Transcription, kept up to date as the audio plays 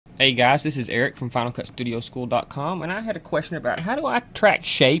Hey guys, this is Eric from FinalCutStudioSchool.com, and I had a question about how do I track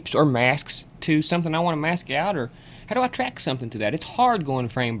shapes or masks to something I want to mask out, or how do I track something to that? It's hard going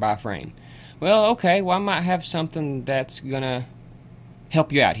frame by frame. Well, okay, I might have something that's gonna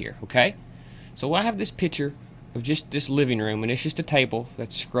help you out here, okay? So I have this picture of just this living room, and it's just a table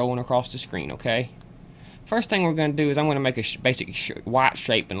that's scrolling across the screen, okay? First thing we're going to do is I'm going to make a basic white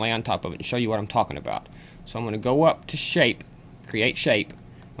shape and lay on top of it and show you what I'm talking about. So I'm going to go up to shape, create shape.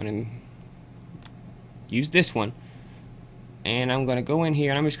 I'm going to use this one, and I'm going to go in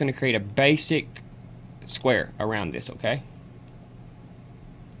here and I'm just going to create a basic square around this, okay?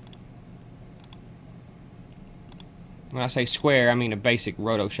 When I say square, I mean a basic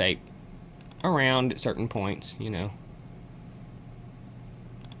roto shape around at certain points, you know.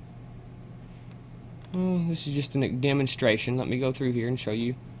 This is just a demonstration. Let me go through here and show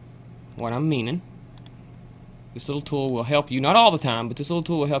you what I'm meaning. This little tool will help you, not all the time, but this little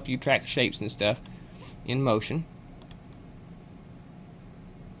tool will help you track shapes and stuff in motion.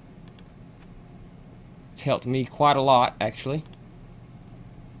 It's helped me quite a lot, actually.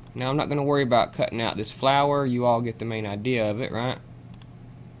 Now I'm not going to worry about cutting out this flower. You all get the main idea of it, right?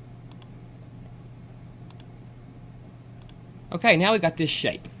 Okay, now we got this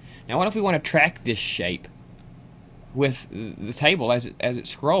shape. Now what if we want to track this shape with the table as it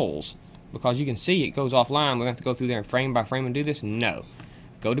scrolls? Because you can see it goes offline. We have to go through there and frame by frame and do this? No.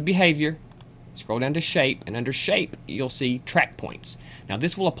 Go to behavior, scroll down to shape, and under shape you'll see track points. Now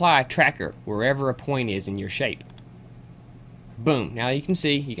this will apply a tracker wherever a point is in your shape. Boom. Now you can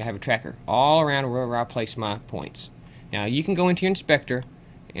see you can have a tracker all around wherever I place my points. Now you can go into your inspector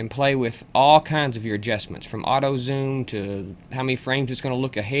and play with all kinds of your adjustments, from auto zoom to how many frames it's going to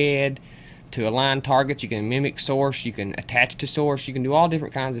look ahead, to align targets. You can mimic source, you can attach to source, you can do all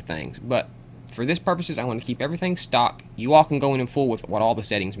different kinds of things. But for this purposes, I want to keep everything stock. You all can go in full with what all the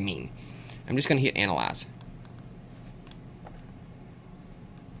settings mean. I'm just going to hit analyze.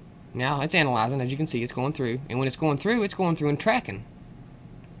 Now it's analyzing. As you can see, it's going through, and when it's going through and tracking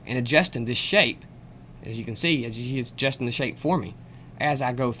and adjusting this shape. As you can see, it's adjusting the shape for me as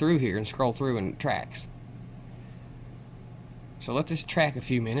I go through here and scroll through, and it tracks. So let this track a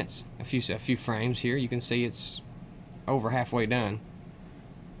few minutes, a few frames here. You can see it's over halfway done.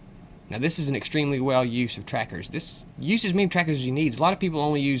 Now this is an extremely well use of trackers. This use as many trackers as you need. A lot of people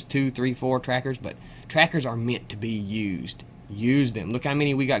only use 2, 3, 4 trackers, but trackers are meant to be used. Use them. Look how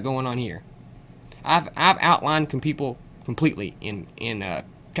many we got going on here. I've outlined people completely in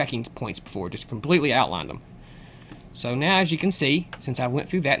tracking points before, just completely outlined them. So now, as you can see, since I went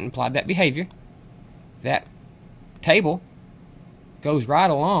through that and applied that behavior, that table goes right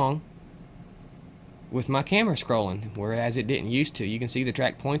along with my camera scrolling, whereas it didn't used to. You can see the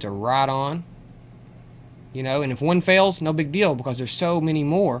track points are right on, you know, and if one fails, no big deal, because there's so many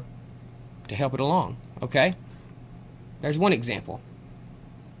more to help it along. Okay, there's one example.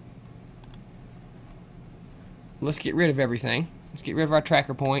 Let's get rid of everything. Let's get rid of our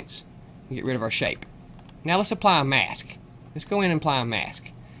tracker points and get rid of our shape. Now let's apply a mask. Let's go in and apply a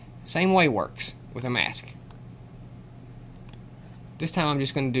mask. Same way works with a mask. This time I'm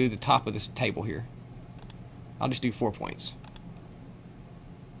just going to do the top of this table here. I'll just do 4 points.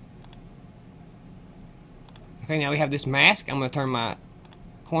 Okay, now we have this mask. I'm going to turn my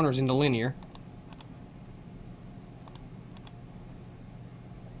corners into linear.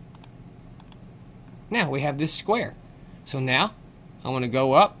 Now we have this square. So now I want to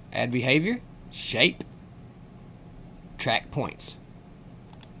go up, add behavior, shape, track points.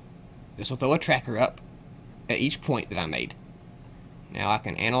 This will throw a tracker up at each point that I made. Now I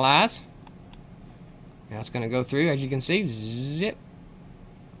can analyze. Now it's going to go through, as you can see, zip.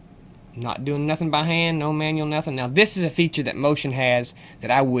 Not doing nothing by hand, no manual, nothing. Now this is a feature that Motion has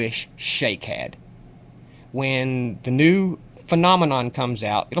that I wish Shake had. When the new phenomenon comes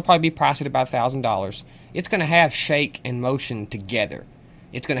out, it'll probably be priced at about $1,000. It's going to have Shake and Motion together.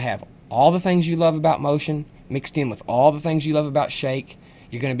 It's going to have all the things you love about Motion mixed in with all the things you love about Shake.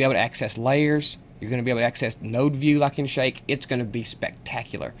 You're going to be able to access layers. You're going to be able to access node view like in Shake. It's going to be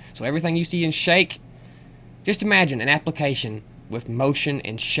spectacular. So everything you see in Shake, just imagine an application with Motion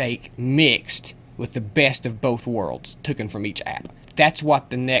and Shake mixed with the best of both worlds taken from each app. That's what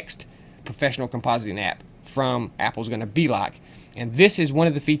the next professional compositing app from Apple is going to be like. And this is one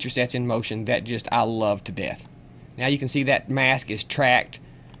of the feature sets in Motion that just I love to death. Now you can see that mask is tracked.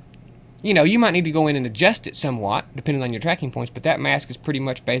 You know, you might need to go in and adjust it somewhat depending on your tracking points, but that mask is pretty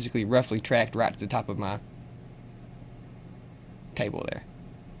much basically roughly tracked right to the top of my table there.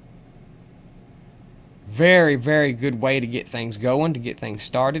 Very, very good way to get things going, to get things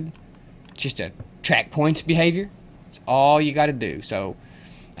started. Just a track points behavior. It's all you got to do. So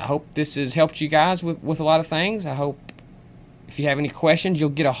I hope this has helped you guys with a lot of things. I hope if you have any questions,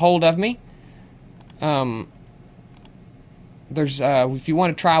 you'll get a hold of me. If you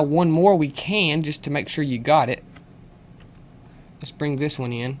want to try one more, we can, just to make sure you got it. Let's bring this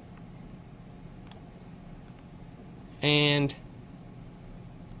one in. And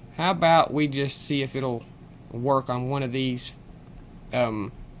how about we just see if it'll work on one of these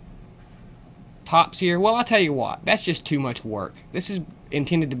tops here. Well, I'll tell you what, that's just too much work. This is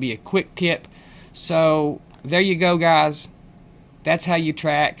intended to be a quick tip. So there you go, guys. That's how you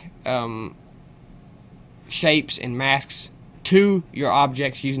track shapes and masks to your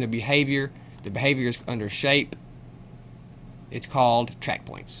objects using the behavior. The behavior is under shape. It's called track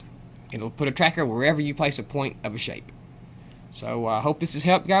points. It'll put a tracker wherever you place a point of a shape. So I hope this has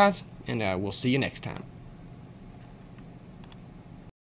helped, guys, and we'll see you next time.